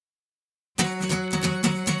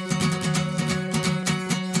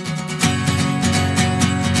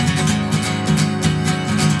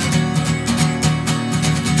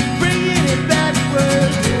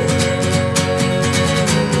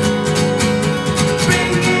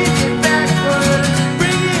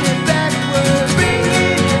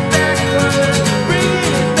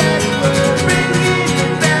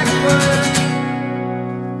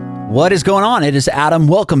What is going on? It is Adam.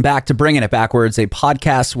 Welcome back to Bringing It Backwards, a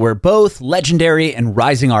podcast where both legendary and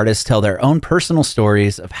rising artists tell their own personal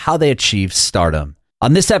stories of how they achieved stardom.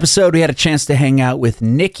 On this episode, we had a chance to hang out with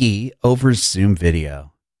NIKI over Zoom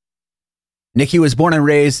video. NIKI was born and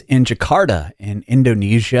raised in Jakarta in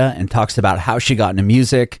Indonesia and talks about how she got into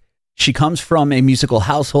music. She comes from a musical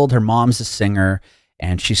household. Her mom's a singer,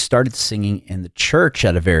 and she started singing in the church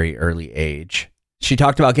at a very early age. She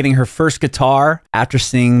talked about getting her first guitar after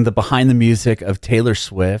seeing the behind the music of Taylor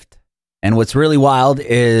Swift. And what's really wild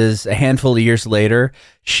is a handful of years later,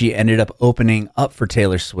 she ended up opening up for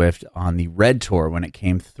Taylor Swift on the Red Tour when it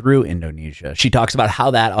came through Indonesia. She talks about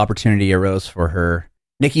how that opportunity arose for her.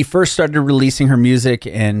 NIKI first started releasing her music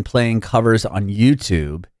and playing covers on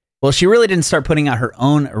YouTube. Well, she really didn't start putting out her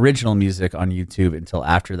own original music on YouTube until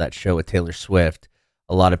after that show with Taylor Swift.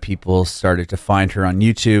 A lot of people started to find her on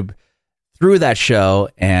YouTube through that show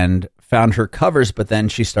and found her covers, but then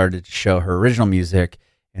she started to show her original music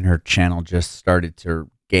and her channel just started to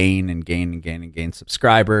gain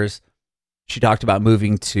subscribers. She talked about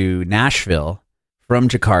moving to Nashville from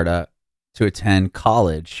Jakarta to attend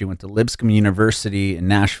college. She went to Lipscomb University in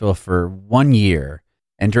Nashville for 1 year.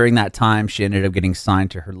 And during that time, she ended up getting signed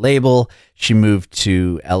to her label. She moved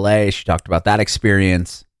to LA. She talked about that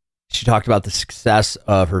experience. She talked about the success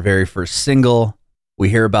of her very first single. We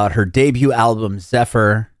hear about her debut album,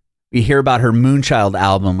 Zephyr. We hear about her Moonchild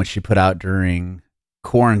album, which she put out during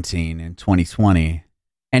quarantine in 2020.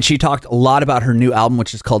 And she talked a lot about her new album,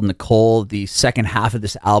 which is called Nicole. The second half of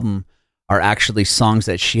this album are actually songs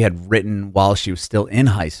that she had written while she was still in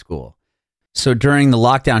high school. So during the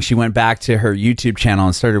lockdown, she went back to her YouTube channel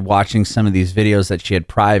and started watching some of these videos that she had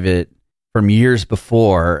private from years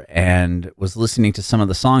before and was listening to some of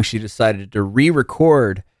the songs. She decided to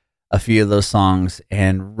re-record a few of those songs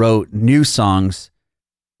and wrote new songs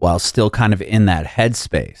while still kind of in that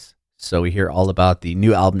headspace. So we hear all about the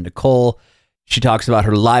new album, Nicole. She talks about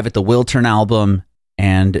her Live at the Wiltern album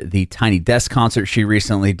and the Tiny Desk concert she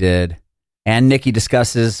recently did. And NIKI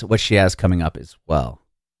discusses what she has coming up as well.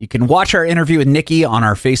 You can watch our interview with NIKI on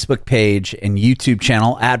our Facebook page and YouTube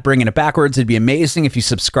channel at Bringing It Backwards. It'd be amazing if you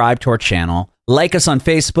subscribe to our channel. Like us on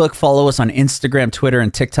Facebook, follow us on Instagram, Twitter,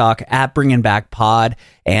 and TikTok at Bringing Back Pod.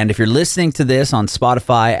 And if you're listening to this on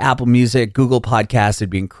Spotify, Apple Music, Google Podcasts, it'd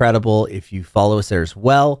be incredible if you follow us there as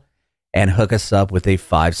well and hook us up with a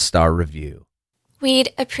 5-star review.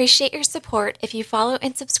 We'd appreciate your support if you follow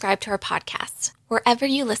and subscribe to our podcast, wherever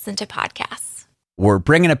you listen to podcasts. We're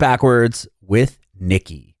Bringing It Backwards with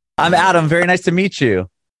NIKI. I'm Adam. Very nice to meet you.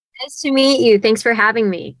 Nice to meet you. Thanks for having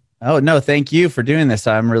me. Oh, no, thank you for doing this.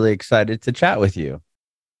 I'm really excited to chat with you.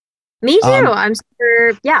 Me too. I'm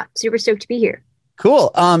super stoked to be here.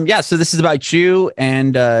 Cool. So this is about you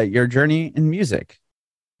and your journey in music.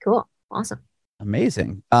 Cool. Awesome.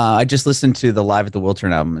 Amazing. I just listened to the Live at the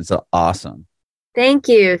Wiltern album. It's awesome. Thank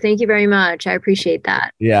you. Thank you very much. I appreciate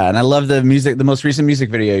that. Yeah. And I love the music. The most recent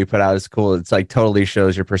music video you put out is cool. It's like totally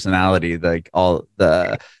shows your personality, like all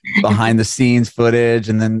the behind the scenes footage.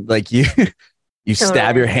 And then like you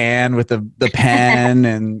stab your hand with the pen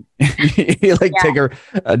and you like take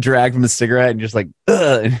a drag from a cigarette and just like,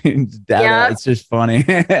 and dab it. It's just funny.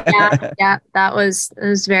 yeah. It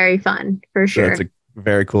was very fun for sure. So it's a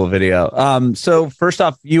very cool video. So first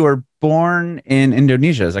off, you were born in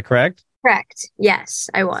Indonesia. Is that correct? Correct.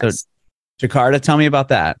 Yes, I was. So, Jakarta, tell me about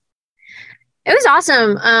that. It was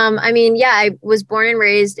awesome. I was born and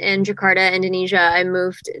raised in Jakarta, Indonesia. I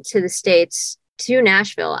moved to the States, to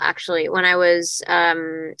Nashville, actually, when I was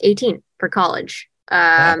 18 for college.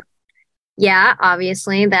 Obviously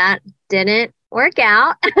that didn't work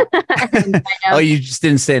out. Oh, you just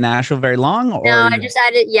didn't stay in Nashville very long? Or no, I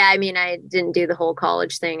didn't do the whole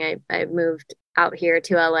college thing. I moved out here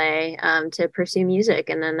to LA to pursue music,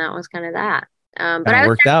 and then that was kind of that. But it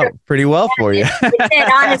worked out pretty well for you. It did,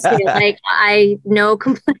 honestly. No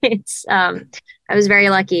complaints. I was very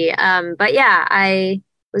lucky. But yeah, I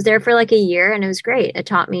was there for like a year, and it was great. It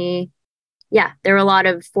taught me, there were a lot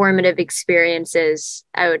of formative experiences,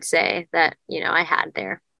 I would say, that I had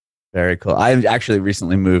there. Very cool. I actually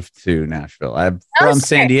recently moved to Nashville. I'm from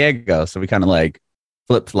San Diego, so we kind of like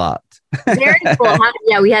flip-flopped. Very cool.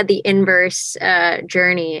 We had the inverse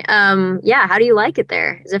journey. How do you like it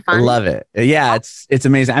there? Is it fun? I love it. Yeah, it's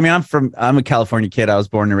amazing. I mean, I'm a California kid. I was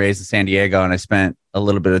born and raised in San Diego, and I spent a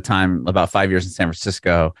little bit of time, about 5 years in San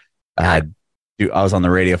Francisco. I was on the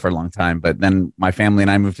radio for a long time, but then my family and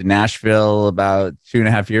I moved to Nashville about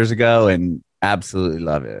 2.5 years ago and absolutely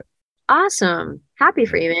love it. Awesome. Happy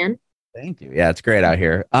for you, man. Thank you. Yeah, it's great out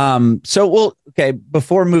here. Okay,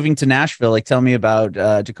 before moving to Nashville, like tell me about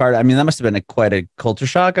Jakarta. I mean, that must have been quite a culture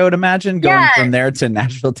shock, I would imagine, going Yeah, from there to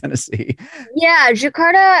Nashville, Tennessee. yeah,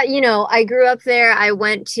 Jakarta, I grew up there. I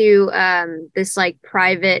went to this like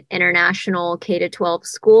private international K to 12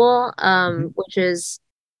 school, Mhm. which is,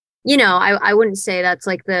 I wouldn't say that's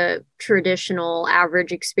like the traditional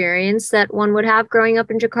average experience that one would have growing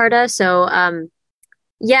up in Jakarta. So,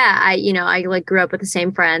 yeah, I like grew up with the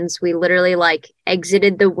same friends. We literally like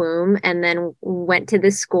exited the womb and then went to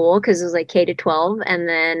this school because it was like K to 12, and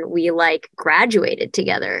then we like graduated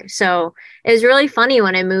together. So it was really funny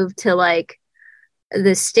when I moved to like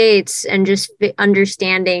the States and just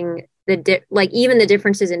understanding like even the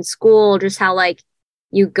differences in school, just how like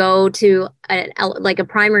you go to like a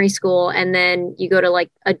primary school and then you go to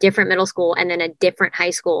like a different middle school and then a different high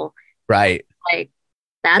school. Right. Like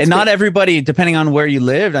that's And not everybody, depending on where you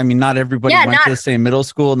lived, I mean, not everybody yeah, went to not the same middle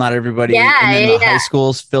school, not everybody, and yeah, then the high yeah,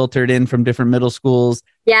 schools filtered in from different middle schools.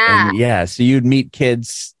 yeah, And yeah, so you'd meet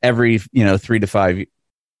kids every, 3 to 5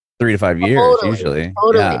 years totally, usually.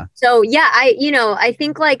 totally. Yeah. So yeah, I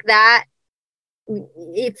think like that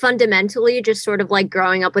it fundamentally just sort of like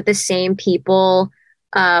growing up with the same people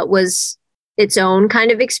was its own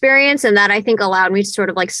kind of experience, and that I think allowed me to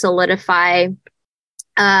sort of like solidify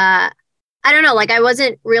I don't know, like I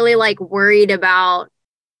wasn't really like worried about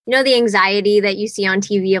the anxiety that you see on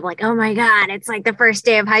TV of like, oh my God, it's like the first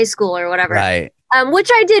day of high school or whatever. Right. Which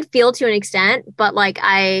I did feel to an extent, but like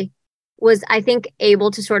I think,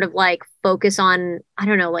 able to sort of like focus on, I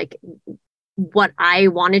don't know, like what I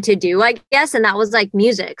wanted to do, I guess. And that was like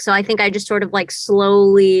music. So I think I just sort of like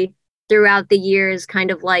slowly throughout the years kind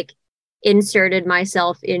of like inserted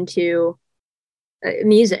myself into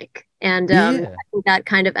music. And I Yeah. think that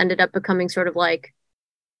kind of ended up becoming sort of like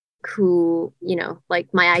who, like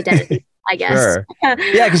my identity, I guess. Sure.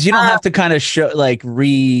 Yeah, because you don't have to kind of show like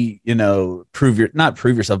not prove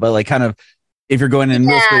yourself, but like kind of if you're going in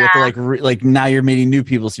middle school, you have to Yeah. like now you're meeting new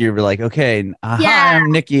people, so you're like, okay, hi, Yeah,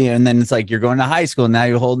 I'm Nikki, and then it's like you're going to high school, and now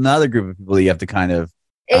you hold another group of people that you have to kind of,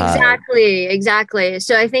 exactly, exactly.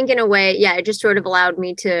 So I think in a way, yeah, it just sort of allowed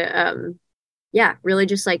me to yeah, really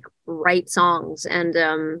just like write songs and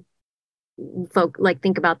folk like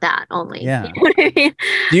think about that only. You yeah. know what I mean?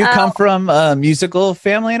 Do you Uh, come from a musical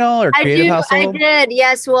family at all or creative I household? did.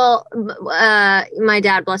 Yes. Well, my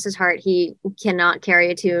dad, bless his heart, he cannot carry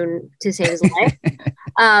a tune to save his life.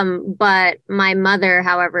 But my mother,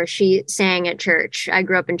 however, she sang at church. I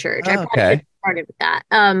grew up in church. I Oh, probably should okay. have started with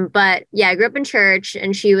that. But yeah, I grew up in church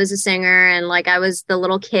and she was a singer and like I was the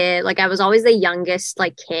little kid, like I was always the youngest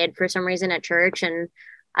like kid for some reason at church, and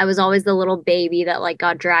I was always the little baby that like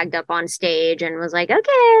got dragged up on stage and was like,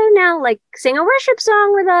 okay, now like sing a worship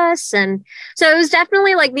song with us. And so it was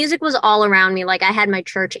definitely like music was all around me. Like I had my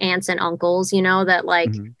church aunts and uncles, that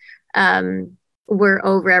like Mhm. um were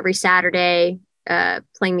over every Saturday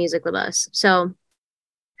playing music with us. So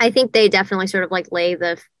I think they definitely sort of like laid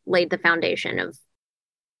the foundation of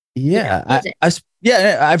Yeah, music.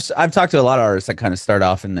 yeah, I've talked to a lot of artists that kind of start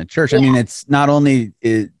off in the church. I Yeah, mean, it's not only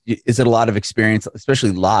is it a lot of experience,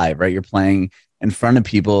 especially live, right? You're playing in front of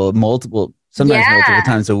people sometimes multiple yeah,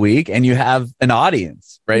 times a week, and you have an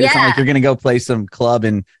audience, right? It's not like yeah, you're going to go play some club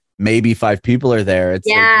and maybe five people are there. It's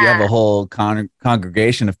like you have yeah. a whole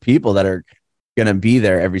congregation of people that are going to be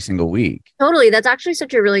there every single week. Totally. That's actually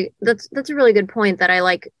that's a really good point that I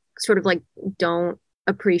like sort of like don't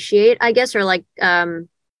appreciate, I guess, or like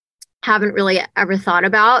haven't really ever thought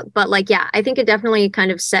about. But like, yeah, I think it definitely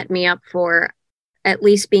kind of set me up for at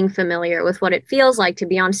least being familiar with what it feels like to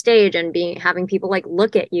be on stage and being having people like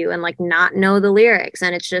look at you and like not know the lyrics.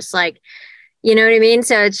 And it's just like, you know what I mean?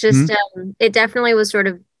 So it's just Mhm. it definitely was sort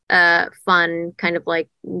of a fun kind of like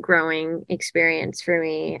growing experience for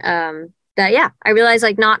me. That yeah, I realized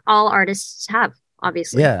like not all artists have,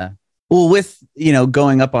 obviously. Yeah. Well, with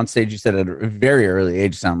going up on stage, you said at a very early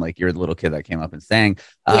age, sound like you're the little kid that came up and sang.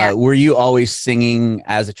 Yeah. Were you always singing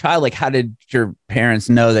as a child? Like, how did your parents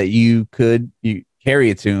know that you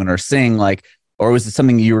carry a tune or sing? Like, or was it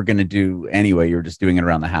something you were going to do anyway? You were just doing it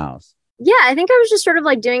around the house. Yeah, I think I was just sort of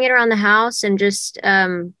like doing it around the house and just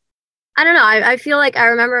I don't know. I feel like I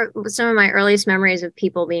remember some of my earliest memories of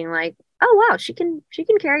people being like, "Oh wow, she can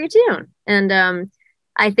carry a tune," and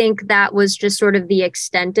I think that was just sort of the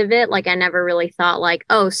extent of it. Like I never really thought like,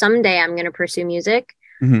 "Oh, someday I'm going to pursue music,"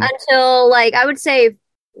 Hmm. until like I would say,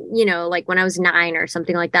 like when I was 9 or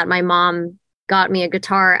something like that. My mom got me a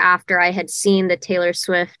guitar after I had seen the Taylor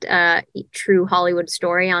Swift True Hollywood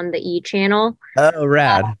Story on the E channel Oh,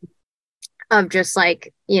 rad. of just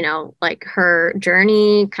like like her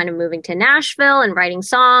journey kind of moving to Nashville and writing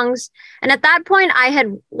songs. And at that point I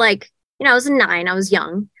had like I was 9, I was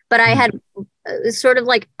young, but I had sort of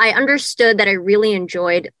like, I understood that I really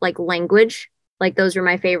enjoyed like language. Like those were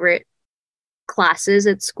my favorite classes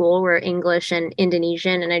at school, were English and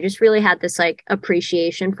Indonesian. And I just really had this like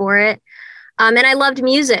appreciation for it. And I loved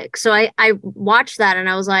music. So I watched that and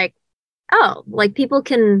I was like, oh, like people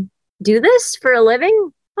can do this for a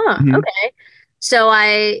living? Huh, okay. So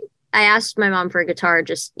I asked my mom for a guitar,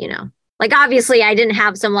 just, like obviously I didn't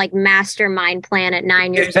have some like mastermind plan at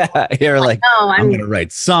 9 years old. You're like, oh, I'm going to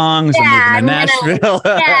write songs. Yeah, I'm moving to Nashville.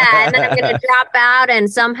 and then I'm going to drop out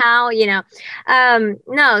and somehow,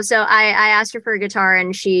 no. So I asked her for a guitar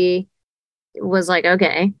and she was like,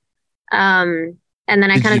 okay. And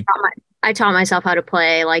then I taught myself how to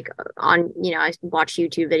play like on, I watched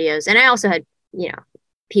YouTube videos and I also had,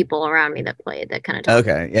 people around me that played that kind of taught.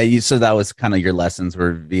 Okay. Yeah. So that was kind of your lessons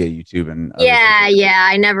were via YouTube and. Yeah.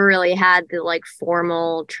 I never really had the like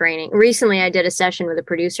formal training. Recently I did a session with a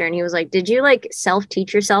producer and he was like, did you like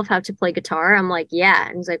self-teach yourself how to play guitar? I'm like, yeah.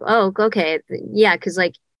 And he's like, oh, okay. Yeah. Cause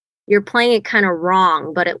like you're playing it kind of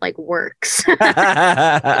wrong, but it like works.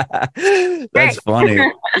 That's funny.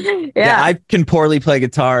 Yeah, I can poorly play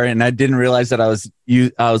guitar, and I didn't realize that I was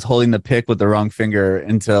holding the pick with the wrong finger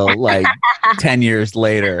until like 10 years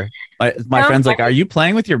later. My friend's like, "Are you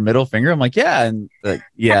playing with your middle finger?" I'm like, "Yeah," and like,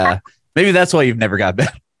 yeah, maybe that's why you've never got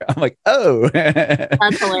better. I'm like, oh,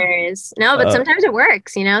 that's hilarious. No, but sometimes it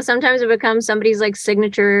works, sometimes it becomes somebody's like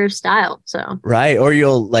signature style. So, right. Or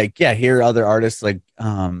you'll like, hear other artists like,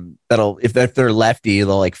 that'll, if they're lefty,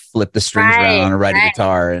 they'll like flip the strings around or write a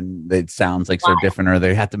guitar and it sounds like so different, or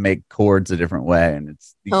they have to make chords a different way. And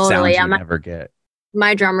it's these sounds you never get.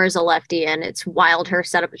 My drummer's a lefty and it's wild. Her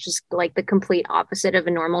setup is just like the complete opposite of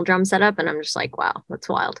a normal drum setup. And I'm just like, wow, that's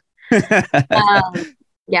wild.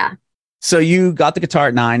 Yeah. So you got the guitar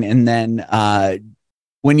at 9, and then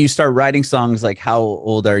when you start writing songs, like how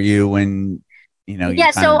old are you when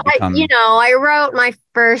I wrote my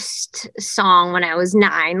first song when I was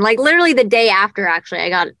 9, like literally the day after actually I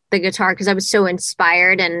got the guitar, because I was so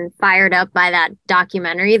inspired and fired up by that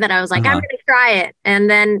documentary that I was like, I'm going to try it. And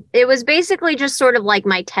then it was basically just sort of like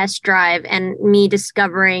my test drive and me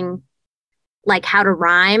discovering like how to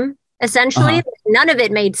rhyme. Essentially, none of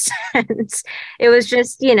it made sense. It was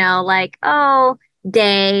just, like, oh,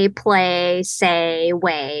 day, play, say,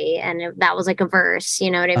 way. And that was like a verse, you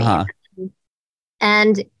know what I mean?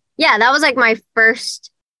 And yeah, that was like my first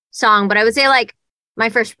song. But I would say like my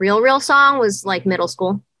first real song was like middle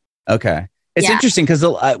school. Okay. It's interesting because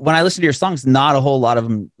when I listen to your songs, not a whole lot of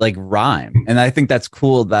them like rhyme. And I think that's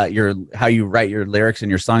cool that how you write your lyrics and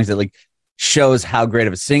your songs, that like shows how great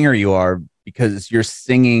of a singer you are, because you're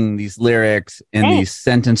singing these lyrics in these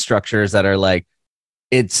sentence structures that are like,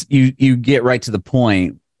 it's you get right to the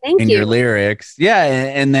point in your lyrics. Yeah.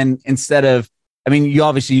 And then instead of, I mean, you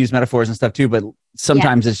obviously use metaphors and stuff too, but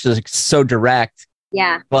sometimes it's just so direct.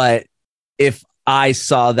 Yeah. But if I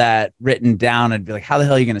saw that written down, I'd be like, how the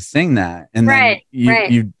hell are you going to sing that? And then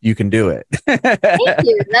you can do it. Thank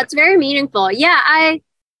you. That's very meaningful. Yeah. I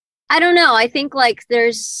don't know. I think like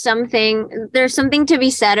there's something to be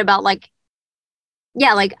said about like,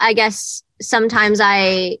 like I guess sometimes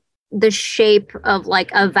the shape of like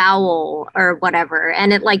a vowel or whatever,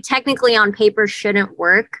 and it like technically on paper shouldn't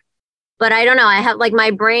work, but I don't know. I have like my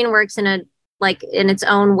brain works in its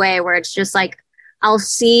own way where it's just like I'll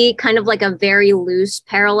see kind of like a very loose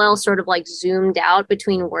parallel sort of like zoomed out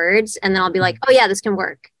between words, and then I'll be like, oh yeah, this can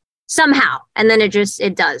work somehow, and then it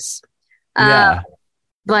does.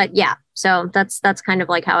 But yeah, so that's kind of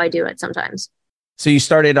like how I do it sometimes. So you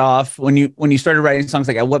started off when you started writing songs,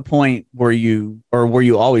 like at what point were you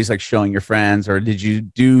always like showing your friends, or did you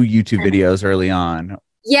do YouTube videos early on?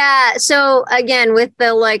 Yeah. So again, with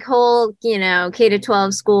the like whole,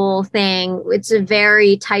 K-12 school thing, it's a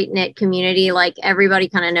very tight knit community. Like everybody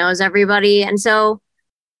kind of knows everybody. And so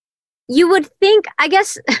you would think, I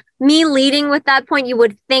guess me leading with that point, you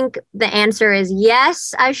would think the answer is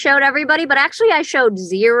yes, I showed everybody, but actually I showed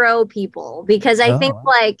 0 people, because I think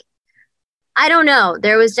like, I don't know.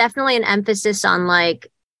 There was definitely an emphasis on like,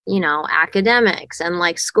 academics and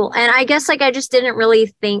like school. And I guess like I just didn't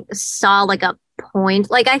really saw like a point.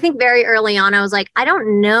 Like I think very early on, I was like, I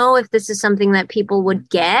don't know if this is something that people would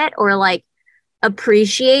get or like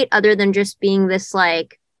appreciate, other than just being this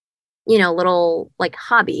like, little like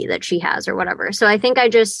hobby that she has or whatever. So I think I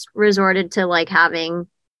just resorted to like having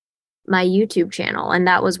my YouTube channel. And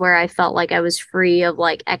that was where I felt like I was free of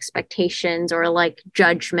like expectations or like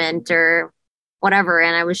judgment or whatever.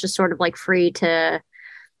 And I was just sort of like free to,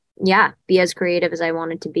 be as creative as I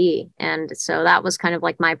wanted to be. And so that was kind of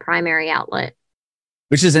like my primary outlet.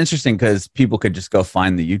 Which is interesting because people could just go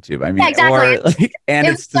find the YouTube. I mean, Yeah, exactly. or like, and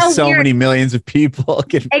it's to so many millions of people.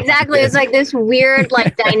 Exactly. It's like this weird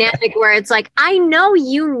like dynamic where it's like, I know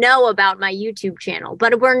you know about my YouTube channel,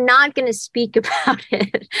 but we're not going to speak about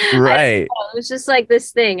it. Right. It's just like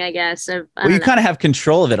this thing, I guess. Well, you kind of have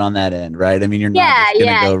control of it on that end, right? I mean, you're not just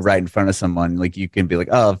going to go right in front of someone. Like you can be like,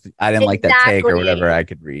 oh, if I didn't like that take or whatever, I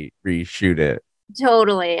could reshoot it.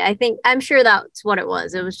 Totally. I'm sure that's what it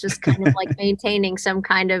was. It was just kind of like maintaining some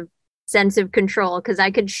kind of sense of control because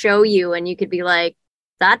I could show you and you could be like,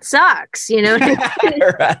 that sucks, you know?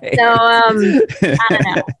 Right. So, I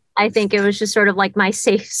don't know. I think it was just sort of like my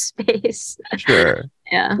safe space. Sure.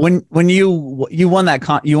 Yeah. When you won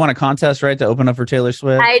that you won a contest, right, to open up for Taylor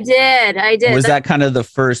Swift? I did. Was that kind of the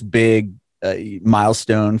first big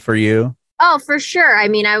milestone for you? Oh, for sure. I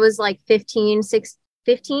mean, I was like 15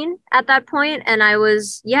 at that point, and I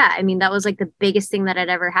was that was like the biggest thing that had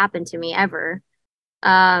ever happened to me ever.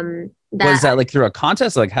 Was that like through a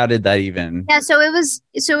contest? Like how did that even? Yeah, so it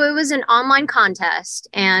was an online contest,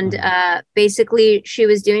 and basically she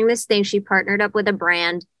was doing this thing. She partnered up with a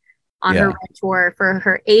brand on her tour for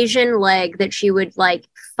her Asian leg that she would like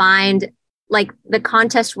find like the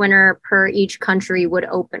contest winner per each country would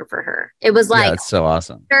open for her. It was like that's so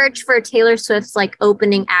awesome. Search for Taylor Swift's like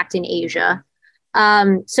opening act in Asia.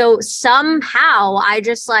 So somehow I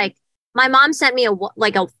just like, my mom sent me a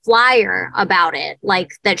flyer about it,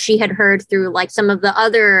 like that she had heard through like some of the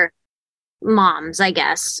other moms, I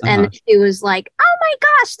guess. And she was like, oh my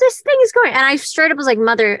gosh, this thing is going. And I straight up was like,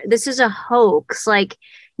 Mother, this is a hoax. Like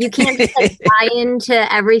you can't just like buy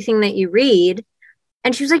into everything that you read.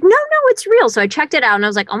 And she was like, no, it's real. So I checked it out and I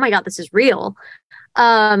was like, oh my God, this is real.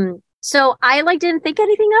 So I like didn't think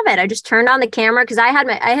anything of it. I just turned on the camera because I had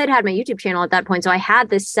my YouTube channel at that point. So I had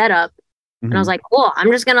this set up and I was like, cool,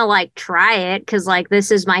 I'm just going to like try it because like this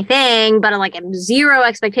is my thing, but like zero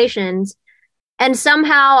expectations. And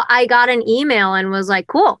somehow I got an email and was like,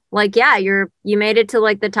 cool, like, yeah, you made it to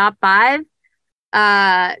like the top 5.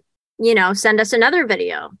 Send us another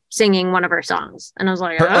video singing one of her songs. And I was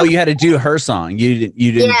like, you had to do her song. You didn't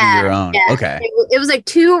do your own. Yeah. Okay. It was like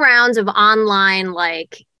 2 rounds of online,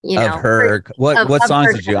 like, of her. What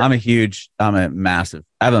songs did you? I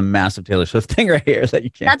have a massive Taylor Swift thing right here that you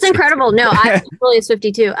can't. That's incredible. No, I'm really a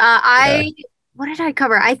Swiftie too. What did I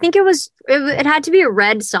cover? I think it had to be a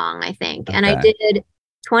Red song, I think. Okay. And I did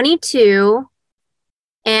 22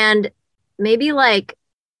 and maybe like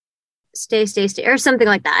Stay or something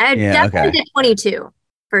like that. I definitely did 22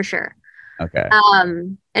 for sure. Okay.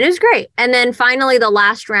 And it was great. And then finally the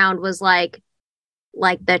last round was like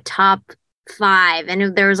the top 5,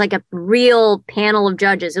 and there was like a real panel of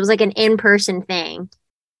judges. It was like an in-person thing.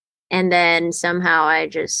 And then somehow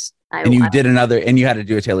you did another, and you had to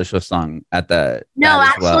do a Taylor Swift song at the. No,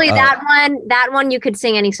 actually, that one you could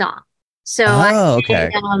sing any song. So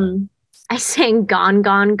I sang "Gone,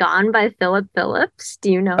 Gone, Gone" by Philip Phillips.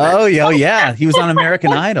 Do you know that? Oh, yeah. He was on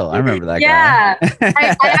American Idol. I remember that guy.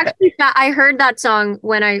 I heard that song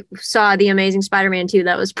when I saw The Amazing Spider-Man 2.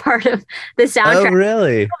 That was part of the soundtrack. Oh,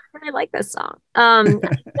 really? I really like this song. I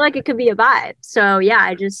feel like it could be a vibe. So yeah,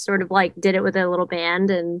 I just sort of like did it with a little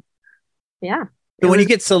band, and yeah. So when you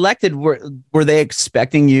get selected, were they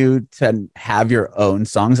expecting you to have your own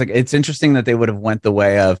songs? Like, it's interesting that they would have went the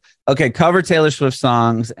way of, okay, cover Taylor Swift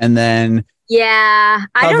songs and then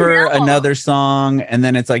cover another song. And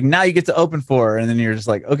then it's like, now you get to open for her. And then you're just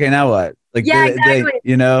like, okay, now what? Like, exactly.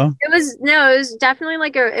 It was definitely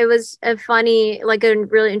like it was a funny, like a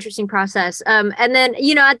really interesting process. And then,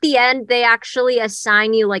 at the end, they actually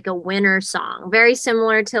assign you like a winner song, very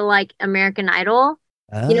similar to like American Idol.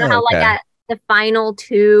 How like at the final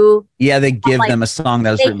 2. Yeah, they give them a song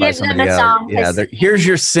that was written by somebody else. Yeah, here's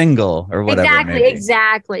your single or whatever.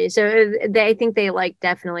 Exactly. So I think they like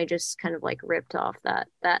definitely just kind of like ripped off that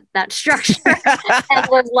structure and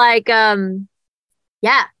was like,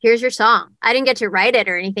 yeah, here's your song. I didn't get to write it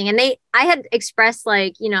or anything. And I had expressed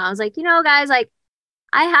like, I was like, guys, like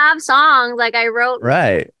I have songs, like I wrote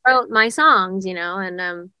my songs,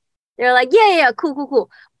 and they're like, yeah, cool.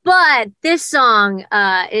 But this song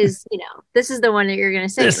is, this is the one that you're going to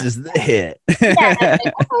sing. This is the hit. Yeah, like,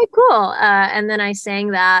 okay, cool. And then I sang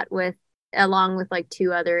that along with like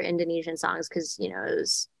 2 other Indonesian songs because, it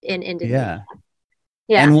was in Indonesia.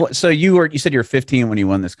 Yeah. And so you said you're 15 when you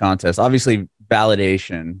won this contest. Obviously,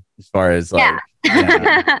 validation as far as like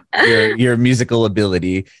your musical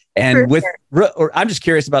ability. And I'm just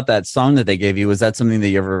curious about that song that they gave you. Was that something that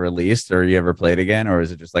you ever released or you ever played again? Or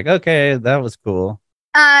is it just like, okay, that was cool?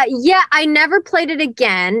 Yeah, I never played it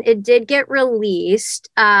again. It did get released.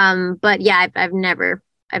 But yeah, I've never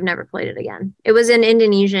I've never played it again. It was in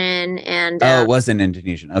Indonesian and Oh, it was in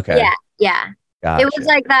Indonesian. Okay. yeah, yeah. Gotcha. It was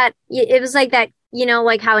like that. It was like that,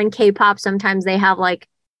 like how in K-pop sometimes they have like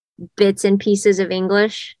bits and pieces of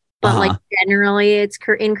English, but like generally it's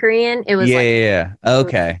in Korean. It was yeah.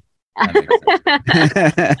 Okay. That makes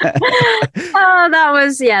sense. Oh,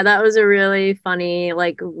 that was a really funny,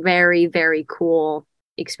 like very, very cool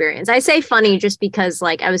experience. I say funny just because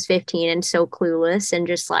like I was 15 and so clueless and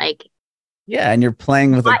just like yeah, and you're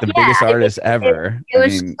playing with like the biggest artist ever. It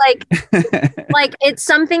was just like it's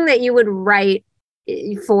something that you would write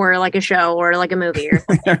for like a show or like a movie or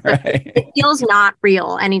something. Right. It feels not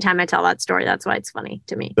real anytime I tell that story. That's why it's funny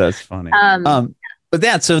to me. That's funny.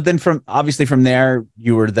 But so then from there,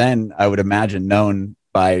 you were then, I would imagine, known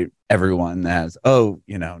by everyone as,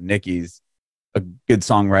 Niki's a good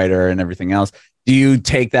songwriter and everything else. Do you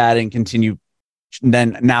take that and continue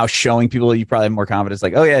then now showing people you probably have more confidence,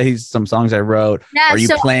 like, oh yeah, he's some songs I wrote? Are you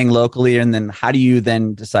playing locally? And then how do you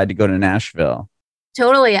then decide to go to Nashville?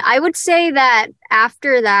 Totally. I would say that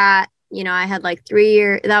after that, I had like 3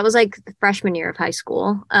 years, that was like the freshman year of high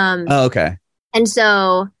school. Okay. And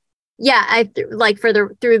so, yeah,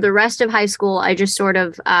 through the rest of high school, I just sort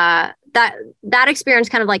of, that experience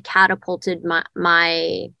kind of like catapulted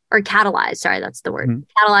or catalyzed, sorry, that's the word,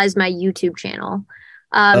 catalyzed my YouTube channel.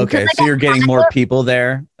 Okay, so you're getting more people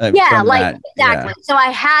there. Yeah, like exactly. Yeah. So I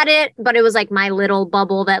had it, but it was like my little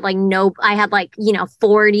bubble that like I had like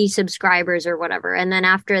 40 subscribers or whatever, and then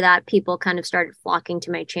after that, people kind of started flocking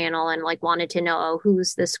to my channel and like wanted to know, oh,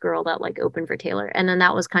 who's this girl that like opened for Taylor, and then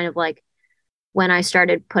that was kind of like when I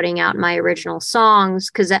started putting out my original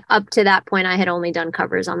songs, because up to that point I had only done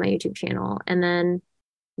covers on my YouTube channel, and then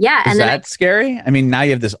Is that scary? I mean, now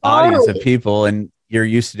you have this audience of people and you're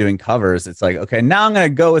used to doing covers. It's like, okay, now I'm going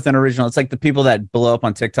to go with an original. It's like the people that blow up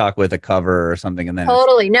on TikTok with a cover or something. And then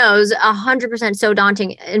totally. No, it was 100% so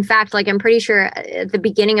daunting. In fact, like, I'm pretty sure at the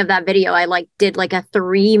beginning of that video, I like did like a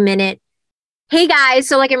 3-minute, hey guys.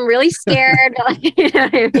 So like, I'm really scared. You know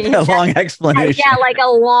what I mean? A long explanation. Yeah. Like a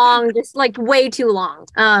long, just like way too long.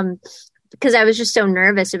 Because I was just so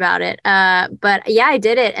nervous about it. But yeah, I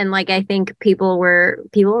did it. And like, I think people were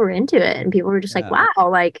into it, and people were just like, wow,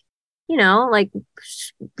 like, like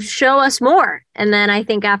show us more. And then I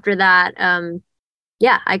think after that,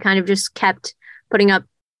 I kind of just kept putting up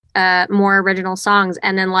more original songs.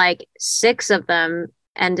 And then like 6 of them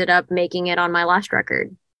ended up making it on my last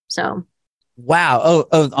record. So. Wow.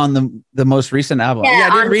 Oh, on the most recent album. Yeah,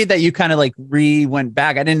 I did read that you kind of like went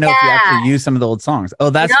back. I didn't know if you actually used some of the old songs. Oh,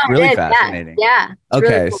 that's really fascinating. Yeah.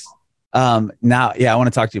 Okay. Really cool. Now, I want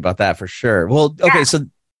to talk to you about that for sure. Well, okay. So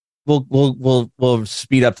we'll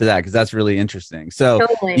speed up to that, because that's really interesting. So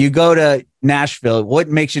You go to Nashville. What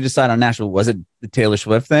makes you decide on Nashville? Was it the Taylor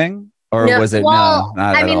Swift thing, or was it no?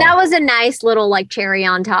 I mean, that was a nice little like cherry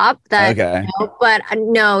on top. But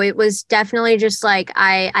no, it was definitely just like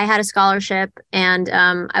I had a scholarship, and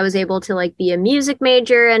I was able to like be a music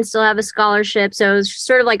major and still have a scholarship. So it was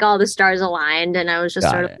sort of like all the stars aligned, and I was just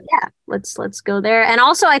let's go there. And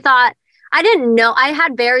also, I thought, I didn't know, I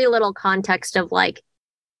had very little context of like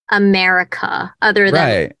America other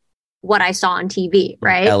than what I saw on TV,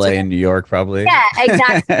 right? LA and New York, probably. Yeah,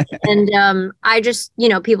 exactly. And I just,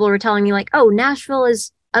 people were telling me like, oh, Nashville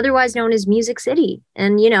is otherwise known as Music City.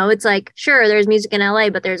 And, it's like, sure, there's music in LA,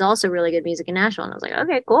 but there's also really good music in Nashville. And I was like,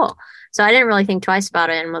 okay, cool. So I didn't really think twice about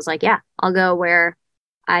it, and was like, yeah, I'll go where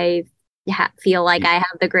I feel like I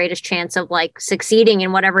have the greatest chance of like succeeding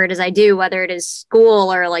in whatever it is I do, whether it is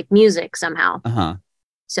school or like music somehow.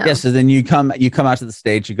 So then you come out to the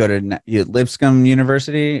States, you go to Lipscomb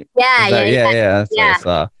University. Yeah. That's what I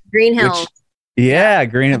saw. Green Hills.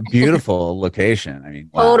 Beautiful location. I mean,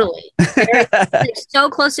 wow. Totally. Like, so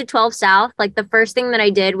close to 12 South. Like the first thing that I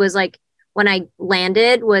did was like, when I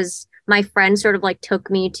landed, was my friend sort of like took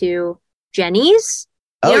me to Jenny's.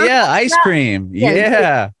 Ice cream.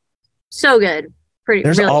 Yeah. So good.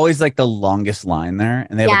 There's always like the longest line there,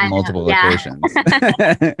 and they have like multiple locations.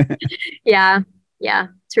 Yeah,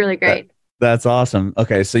 it's really great. That's awesome.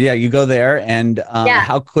 Okay, so you go there, and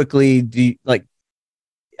how quickly do you like?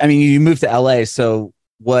 I mean, you moved to LA, so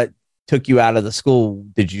what took you out of the school?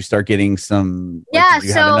 Did you start getting some? Did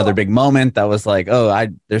you have another big moment that was like, oh,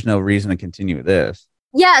 there's no reason to continue with this?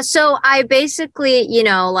 Yeah, so I basically,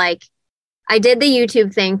 like I did the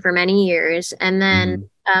YouTube thing for many years, and then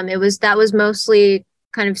that was mostly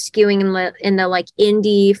kind of skewing in the like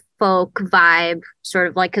indie folk vibe, sort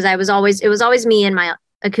of like, because it was always me and my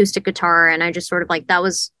acoustic guitar, and I just sort of like, that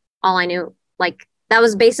was all I knew. Like that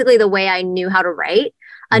was basically the way I knew how to write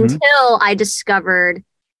until I discovered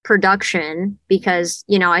production, because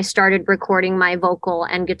I started recording my vocal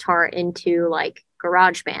and guitar into like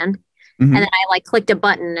GarageBand. And then I like clicked a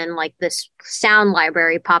button and like this sound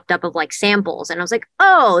library popped up of like samples. And I was like,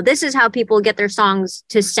 oh, this is how people get their songs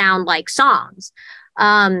to sound like songs.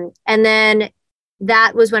 And then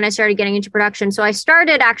that was when I started getting into production. So I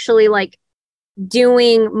started actually like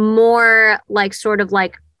doing more like sort of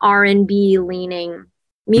like R&B leaning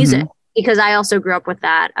music because I also grew up with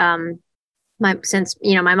that. Since,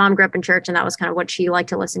 you know, my mom grew up in church and that was kind of what she liked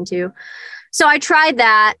to listen to. So I tried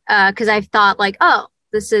that because I thought like, oh,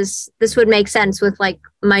 this would make sense with like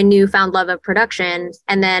my newfound love of production.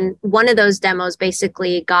 And then one of those demos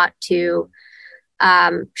basically got to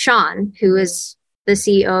Sean, who is the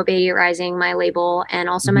CEO of 88 Rising, my label, and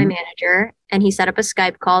also my manager. And he set up a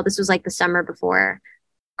Skype call. This was like the summer before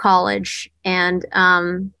college. And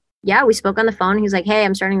yeah, we spoke on the phone. He was like, hey,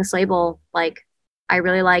 I'm starting this label. Like, I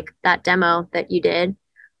really like that demo that you did.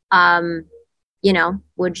 You know,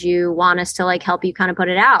 would you want us to like help you kind of put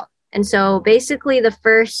it out? And so basically the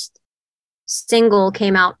first single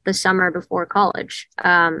came out the summer before college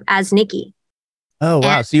as NIKI. Oh,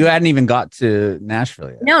 wow. And so you hadn't even got to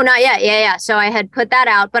Nashville yet? No, not yet. Yeah. So I had put that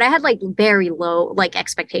out, but I had like very low like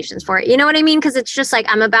expectations for it. You know what I mean? Because it's just like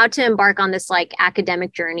I'm about to embark on this like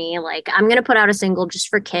academic journey. Like I'm going to put out a single just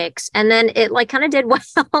for kicks. And then it like kind of did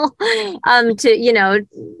well to, you know,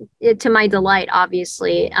 to my delight,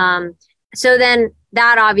 obviously. So then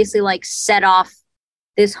that obviously like set off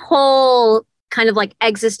this whole kind of like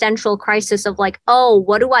existential crisis of like, oh,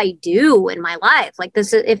 what do I do in my life? Like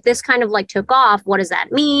this, if this kind of like took off, what does that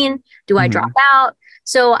mean? Do I drop out?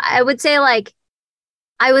 So I would say like,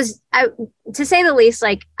 to say the least,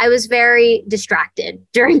 like I was very distracted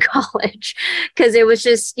during college because it was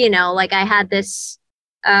just, you know, like I had this,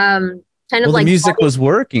 kind of like the music was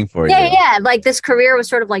working for you. Yeah. Like this career was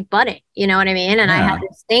sort of like budding, you know what I mean? And I had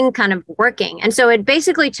this thing kind of working. And so it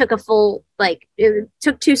basically took it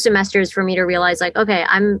took 2 semesters for me to realize like, okay,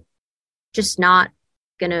 I'm just not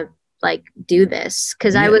going to like do this.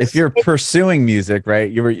 Cause if you're pursuing music, right?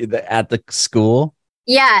 You were at the school.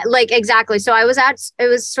 Yeah, like exactly. So it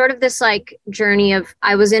was sort of this like journey of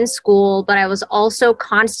I was in school, but I was also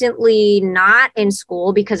constantly not in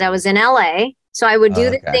school because I was in LA. So I would do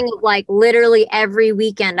this thing of like literally every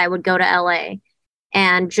weekend I would go to LA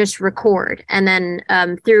and just record. And then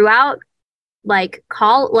throughout like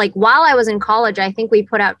while I was in college, I think we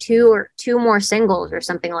put out two more singles or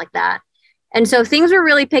something like that. And so things were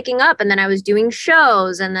really picking up. And then I was doing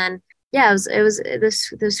shows and then, yeah, it was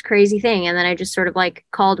this crazy thing. And then I just sort of like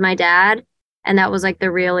called my dad. And that was like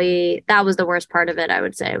that was the worst part of it, I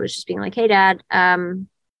would say. It was just being like, hey, Dad,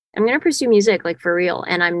 I'm going to pursue music like for real.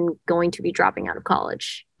 And I'm going to be dropping out of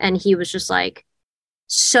college. And he was just like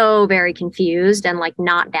so very confused and like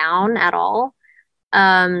not down at all.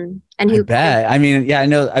 And he I mean, yeah, I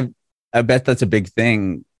know. I bet that's a big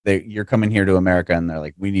thing that you're coming here to America and they're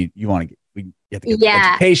like, you have to get the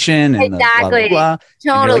education and exactly. The blah, blah,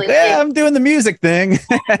 blah. Totally. Like, I'm doing the music thing.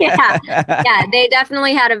 Yeah. They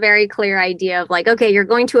definitely had a very clear idea of like, okay, you're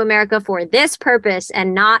going to America for this purpose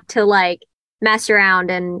and not to like mess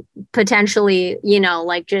around and potentially, you know,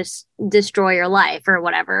 like just destroy your life or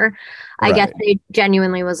whatever. Right. I guess they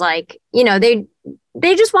genuinely was like, you know, they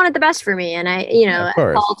just wanted the best for me. And I, you know,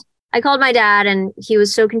 I called my dad and he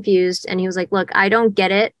was so confused and he was like, look, I don't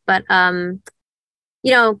get it, but,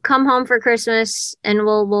 you know, come home for Christmas and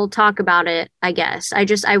we'll talk about it. I guess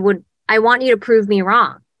I want you to prove me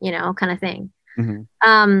wrong, you know, kind of thing.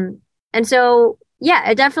 And so,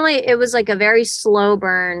 yeah, it was like a very slow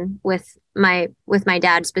burn with my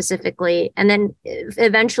dad specifically. And then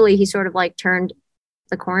eventually he sort of like turned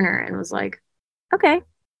the corner and was like, okay,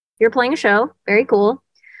 you're playing a show. Very cool.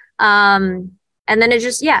 And then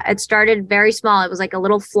it started very small. It was like a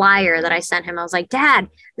little flyer that I sent him. I was like, Dad,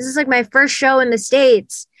 this is like my first show in the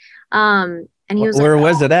States. And he was where like,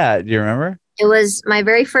 was it at? Do you remember? It was my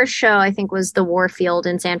very first show, I think, was the Warfield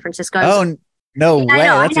in San Francisco. No way.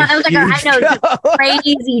 That's a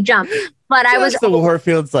crazy jump. But I was the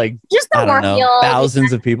Warfield's like just the Warfield.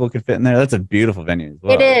 Thousands of people could fit in there. That's a beautiful venue as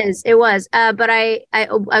well. It was. But I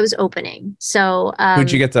was opening. So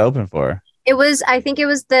who'd you get to open for? It was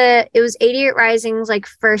 88 Rising's like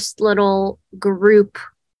first little group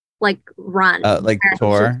like run. Like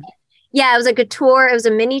tour. Yeah, it was like a tour. It was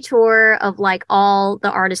a mini tour of like all the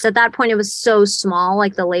artists. At that point, it was so small,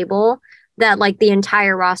 like the label, that like the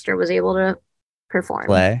entire roster was able to perform.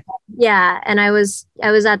 Play. Yeah, and I was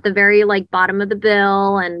at the very like bottom of the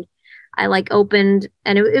bill, and I like opened,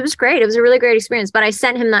 and it was great. It was a really great experience. But I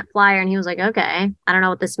sent him that flyer, and he was like, "Okay, I don't know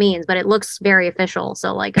what this means, but it looks very official."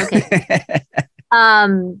 So like, okay,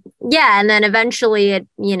 yeah. And then eventually, it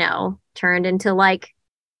turned into like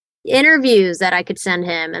interviews that I could send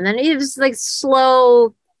him. And then it was like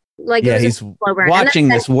slow, like Yeah, it was he's a slow burn. watching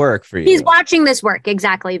this work for you. He's watching this work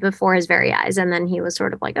exactly before his very eyes. And then he was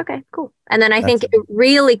sort of like, okay, cool. And then I think it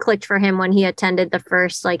really clicked for him when he attended the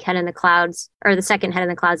first like Head in the Clouds, or the second Head in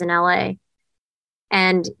the Clouds in LA.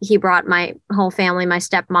 And he brought my whole family, my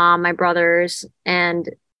stepmom, my brothers, and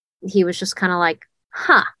he was just kind of like,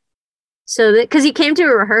 huh. So because he came to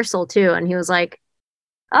a rehearsal too, and he was like,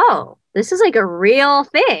 oh, this is like a real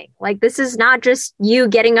thing. Like, this is not just you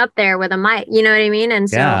getting up there with a mic, you know what I mean? And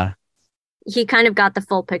so he kind of got the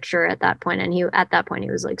full picture at that point. And at that point,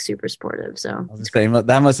 he was like super supportive. So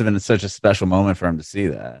that must have been such a special moment for him to see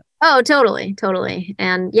that. Oh, totally. Totally.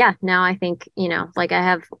 And yeah, now I think, like I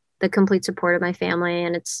have the complete support of my family,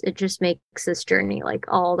 and it just makes this journey like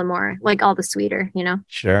all the more, like all the sweeter,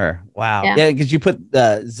 Sure. Wow. Yeah. Because you put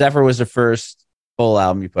Zephyr was the first full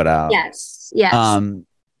album you put out. Yes.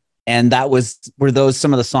 And were those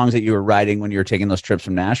some of the songs that you were writing when you were taking those trips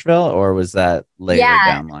from Nashville, or was that later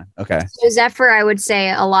down the line? Okay. So Zephyr, I would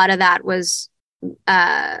say a lot of that was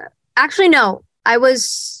actually no.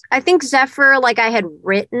 I think Zephyr, like I had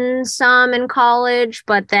written some in college,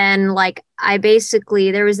 but then like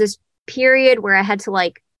there was this period where I had to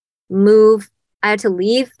like I had to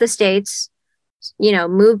leave the States,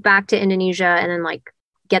 move back to Indonesia, and then like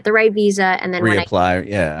get the right visa, and then reapply.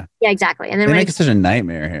 Yeah, exactly. And then they make it such a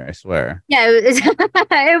nightmare here, I swear. Yeah,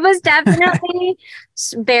 it was definitely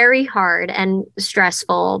very hard and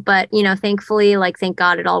stressful, but thankfully, like thank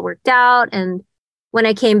God it all worked out. And when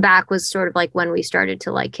I came back was sort of like when we started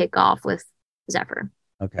to like kick off with Zephyr.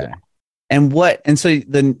 Okay. Yeah. And so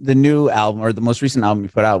the new album, or the most recent album you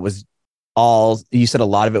put out, was you said a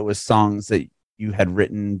lot of it was songs that you had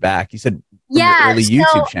written back. You said from your early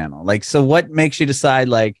YouTube channel. Like, so what makes you decide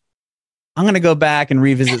like, I'm going to go back and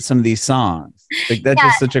revisit some of these songs? Like, that's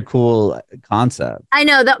just such a cool concept. I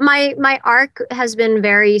know that my arc has been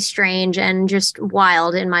very strange and just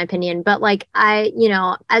wild in my opinion. But like as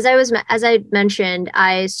I mentioned,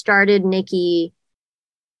 I started NIKI,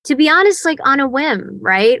 to be honest, like on a whim,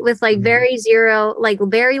 right? With like very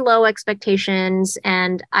low expectations.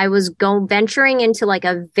 And I was venturing into like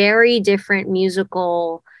a very different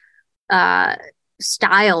musical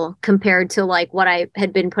style compared to like what I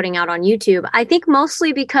had been putting out on YouTube. I think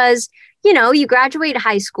mostly because, you graduate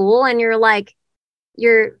high school and you're like,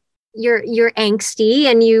 you're angsty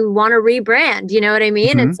and you want to rebrand, you know what I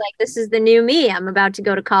mean? It's like, this is the new me. I'm about to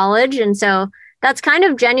go to college. And so that's kind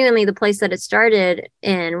of genuinely the place that it started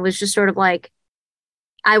in, was just sort of like,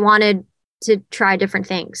 I wanted to try different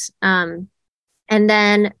things. And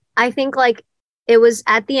then I think like it was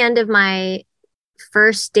at the end of my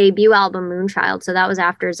first debut album, Moonchild. So that was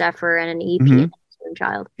after Zephyr and an EP,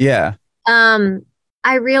 Moonchild. Yeah.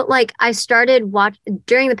 I started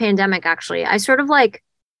during the pandemic, actually. I sort of like,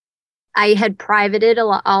 I had privated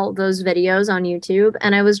all those videos on YouTube,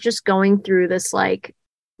 and I was just going through this like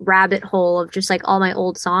rabbit hole of just like all my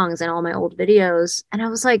old songs and all my old videos. And I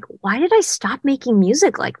was like, why did I stop making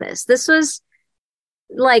music like this? This was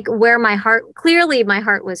like where my heart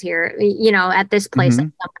was here, at this place at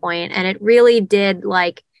some point. And it really did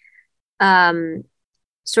like,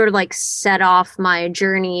 sort of like set off my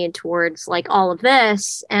journey towards like all of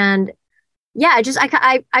this. And yeah, I just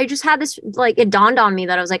had this, like, it dawned on me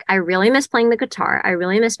that I was like, I really miss playing the guitar. I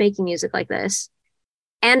really miss making music like this.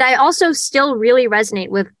 And I also still really resonate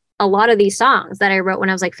with a lot of these songs that I wrote when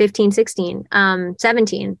I was like 15, 16,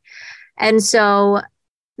 17. And so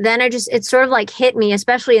then it sort of like hit me,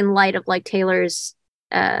 especially in light of like Taylor's,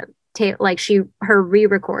 her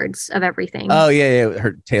re-records of everything. Oh yeah.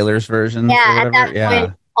 Her Taylor's version. Yeah. At that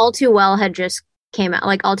point, All Too Well had just came out.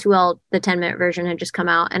 Like All Too Well, the 10-minute version had just come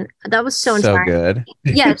out, and that was so inspiring. So good.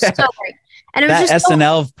 Yeah, so great. And it was that just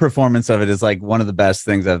SNL performance of it is like one of the best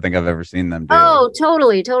things I think I've ever seen them do. Oh,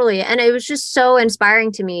 totally. And it was just so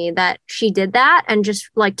inspiring to me that she did that and just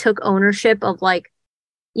like took ownership of like,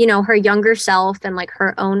 her younger self and like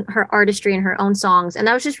her artistry and her own songs. And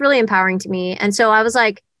that was just really empowering to me. And so I was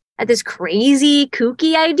like, at this crazy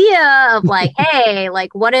kooky idea of like, hey,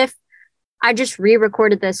 like what if I just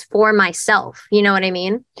re-recorded this for myself? You know what I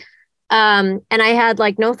mean? And I had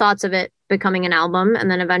like no thoughts of it becoming an album. And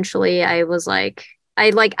then eventually I was like,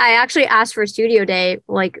 I actually asked for a studio day.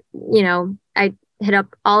 Like, I hit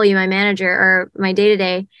up Ollie, my manager, or my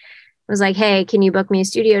day-to-day, was like, hey, can you book me a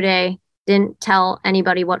studio day? Didn't tell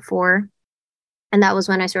anybody what for. And that was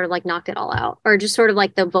when I sort of like knocked it all out, or just sort of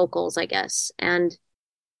like the vocals, I guess. And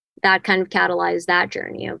that kind of catalyzed that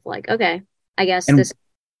journey of like, okay, I guess this is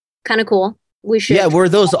kind of cool. We should. Yeah. Were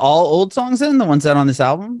those all old songs then, the ones that on this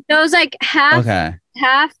album? It was like half,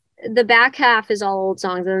 the back half is all old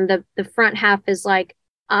songs. And the front half is like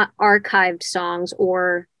archived songs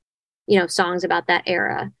or, songs about that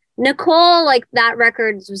era. Nicole, like that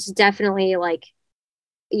record was definitely like,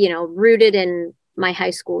 rooted in my high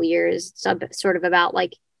school years, sort of about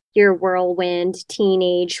like your whirlwind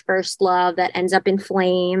teenage first love that ends up in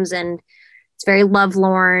flames, and it's very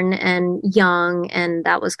lovelorn and young, and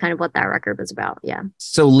that was kind of what that record was about. Yeah.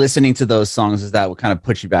 So listening to those songs, is that what kind of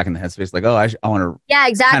puts you back in the headspace? Like, oh, I want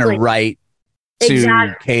to kind of write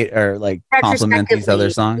to Kate or like compliment these other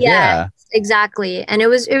songs. Yeah, exactly. And it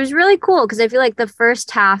was really cool because I feel like the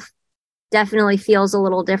first half definitely feels a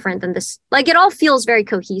little different than this. Like it all feels very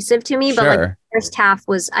cohesive to me, but like the first half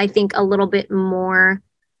was, I think, a little bit more,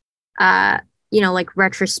 like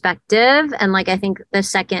retrospective. And like, I think the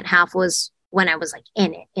second half was when I was like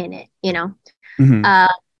in it, Mm-hmm.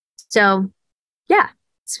 So yeah,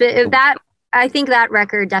 that, I think that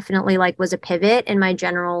record definitely like was a pivot in my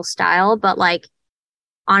general style, but like,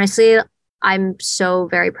 honestly, I'm so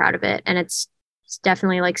very proud of it. And it's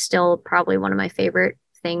definitely like still probably one of my favorite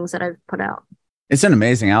things that I've put out. It's an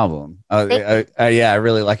amazing album. Yeah, I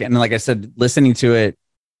really like it. And like I said, listening to it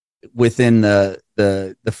within the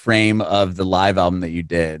frame of the live album that you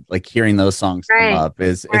did, like hearing those songs come up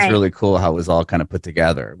is really cool how it was all kind of put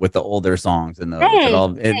together with the older songs and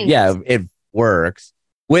it works.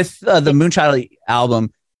 With the Moonchild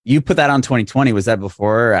album, you put that on 2020. Was that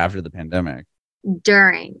before or after the pandemic?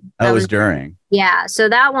 During. It was during. Yeah. So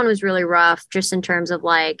that one was really rough just in terms of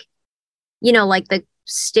like, like the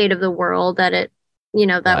state of the world that it,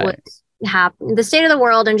 that was happening, the state of the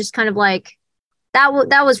world, and just kind of like that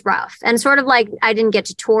was rough. And sort of like I didn't get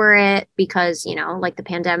to tour it because, like the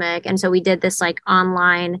pandemic. And so we did this like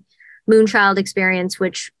online Moonchild experience,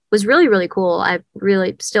 which was really, really cool. I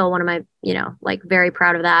really still one of my, like very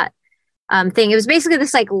proud of that thing. It was basically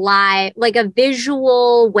this like live, like a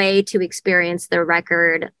visual way to experience the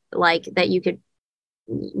record, like that you could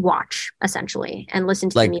watch essentially and listen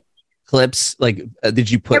to like the music. Clips. Like,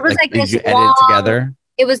 did you put? It was like did you edit it together?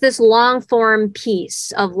 It was this long form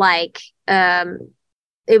piece of like,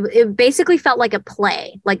 it basically felt like a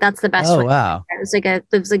play. Like that's the best way. Wow. It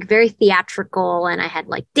was like very theatrical, and I had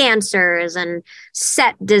like dancers and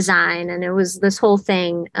set design, and it was this whole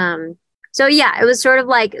thing. So yeah, it was sort of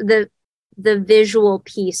like the visual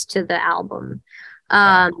piece to the album.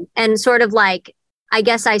 And sort of like, I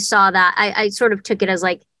guess I saw that, I sort of took it as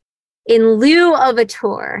like in lieu of a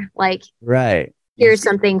tour, like, here's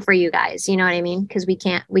something for you guys, you know what I mean? Because we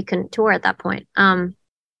couldn't tour at that point.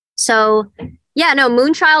 So yeah, no,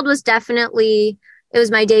 Moonchild was definitely, it was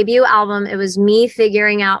my debut album. It was me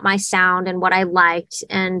figuring out my sound and what I liked.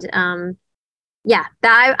 And yeah,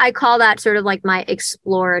 I call that sort of like my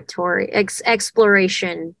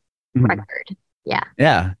exploration record. Yeah.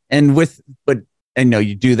 Yeah. And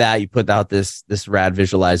you do that, you put out this rad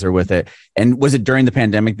visualizer with it. And was it during the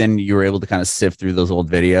pandemic then you were able to kind of sift through those old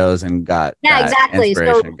videos and got exactly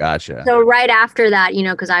inspiration? Gotcha. So right after that,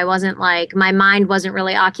 because I wasn't like, my mind wasn't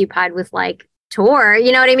really occupied with like tour,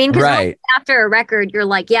 you know what I mean? Because after a record, you're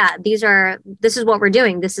like, yeah, this is what we're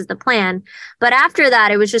doing. This is the plan. But after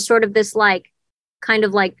that, it was just sort of this like, kind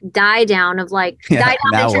of like die down of like, die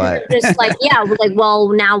down what? Just like, yeah, like, well,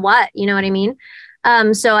 now what? You know what I mean?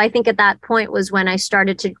 So I think at that point was when I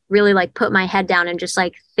started to really like put my head down and just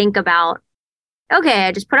like think about, okay,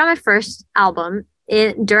 I just put out my first album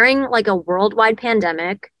during like a worldwide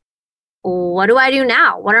pandemic. What do I do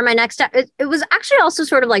now? What are my next steps? It was actually also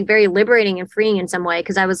sort of like very liberating and freeing in some way,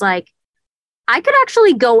 because I was like, I could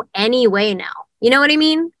actually go any way now. You know what I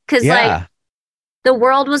mean? Because like the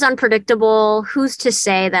world was unpredictable. Who's to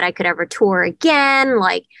say that I could ever tour again?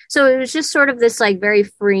 Like, so it was just sort of this like very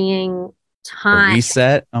freeing time. A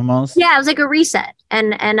reset almost. Yeah, it was like a reset.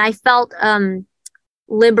 And I felt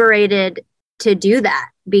liberated to do that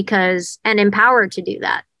and empowered to do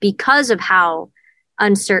that because of how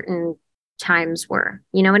uncertain times were.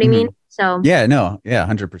 You know what I mean? So yeah, no, yeah,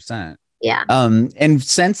 100%. Yeah. And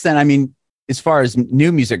since then, I mean, as far as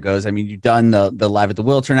new music goes, I mean, you've done the Live at the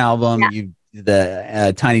Wiltern album,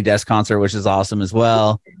 the Tiny Desk concert, which is awesome as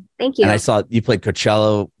well. Thank you. And I saw you played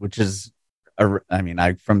Coachella, which is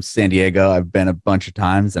I'm from San Diego. I've been a bunch of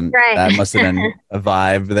times, and that must have been a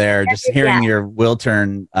vibe there. Just hearing your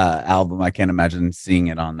Wiltern album, I can't imagine seeing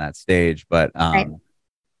it on that stage. But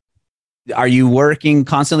are you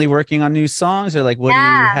constantly working on new songs, or like what do you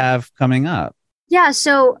have coming up? Yeah,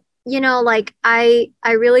 so like I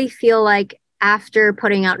really feel like after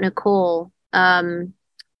putting out Nicole,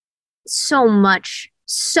 so much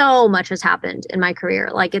has happened in my career.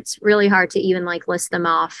 Like it's really hard to even like list them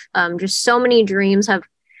off. Just so many dreams have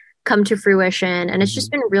come to fruition, and it's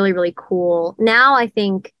just been really, really cool. Now I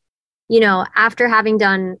think, after having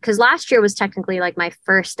done, because last year was technically like my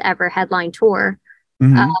first ever headline tour,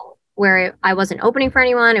 where I wasn't opening for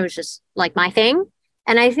anyone. It was just like my thing.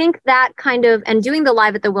 And I think that kind of, and doing the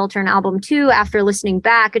Live at the Wiltern album too, after listening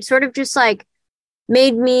back, it sort of just like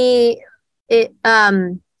made me, it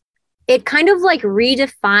kind of like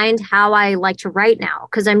redefined how I like to write now.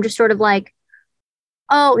 Cause I'm just sort of like,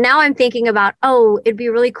 oh, now I'm thinking about, it'd be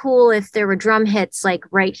really cool if there were drum hits like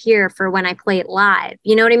right here for when I play it live.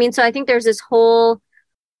 You know what I mean? So I think there's this whole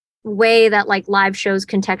way that like live shows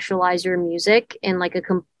contextualize your music in like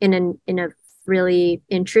in a really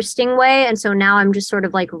interesting way. And so now I'm just sort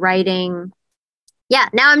of like writing. Yeah,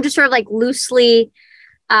 now I'm just sort of like loosely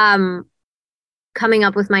coming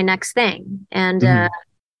up with my next thing. And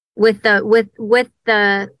with the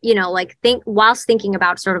whilst thinking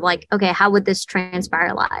about sort of like, okay, how would this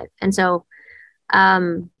transpire live? And so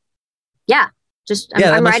I'm that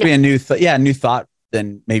must writing. be a new thought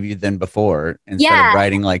than before, instead of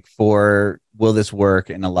writing like will this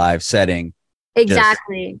work in a live setting.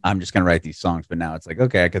 Exactly. I'm just going to write these songs, but now it's like,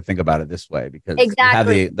 okay, I could think about it this way because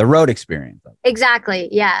exactly. you have the road experience. Exactly.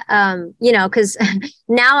 Yeah. Because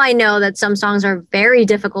now I know that some songs are very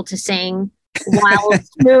difficult to sing while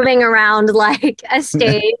moving around like a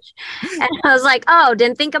stage. And I was like,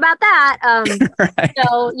 didn't think about that. Right.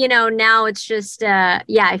 So, now it's just,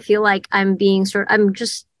 I feel like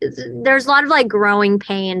there's a lot of like growing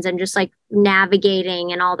pains and just like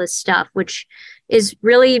navigating and all this stuff, which is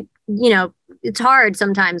really, it's hard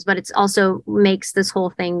sometimes, but it's also makes this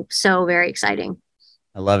whole thing so very exciting.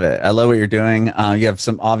 I love it. I love what you're doing. You have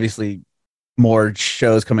some obviously more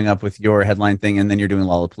shows coming up with your headline thing, and then you're doing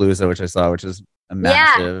Lollapalooza, which I saw, which is a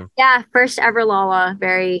massive. Yeah, first ever Lolla.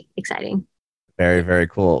 Very exciting. Very, very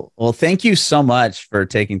cool. Well, thank you so much for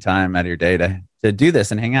taking time out of your day to do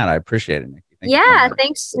this and hang out. I appreciate it, Nikki.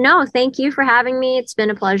 Thanks. No, thank you for having me. It's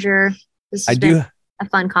been a pleasure. This has been a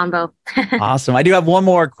fun combo. Awesome. I do have one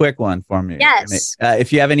more quick one for you. Yes.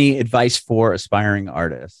 If you have any advice for aspiring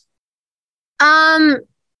artists.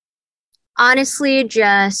 Honestly,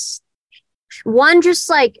 just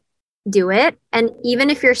like do it. And even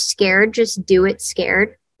if you're scared, just do it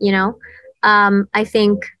scared, I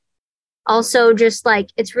think also just like,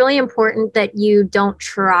 it's really important that you don't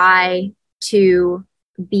try to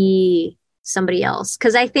be somebody else.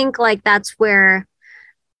 Cause I think like that's where,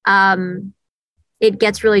 it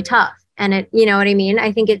gets really tough. And it, you know what I mean?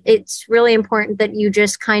 I think it's really important that you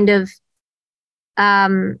just kind of,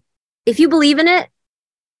 if you believe in it,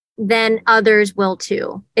 then others will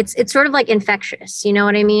too. It's sort of like infectious. You know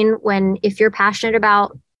what I mean? If you're passionate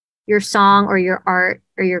about your song or your art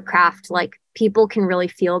or your craft, like people can really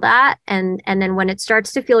feel that. And then when it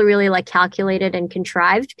starts to feel really like calculated and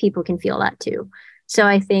contrived, people can feel that too. So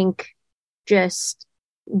I think just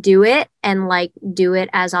do it and like do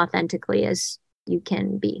it as authentically as you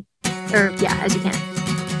can be, as you can.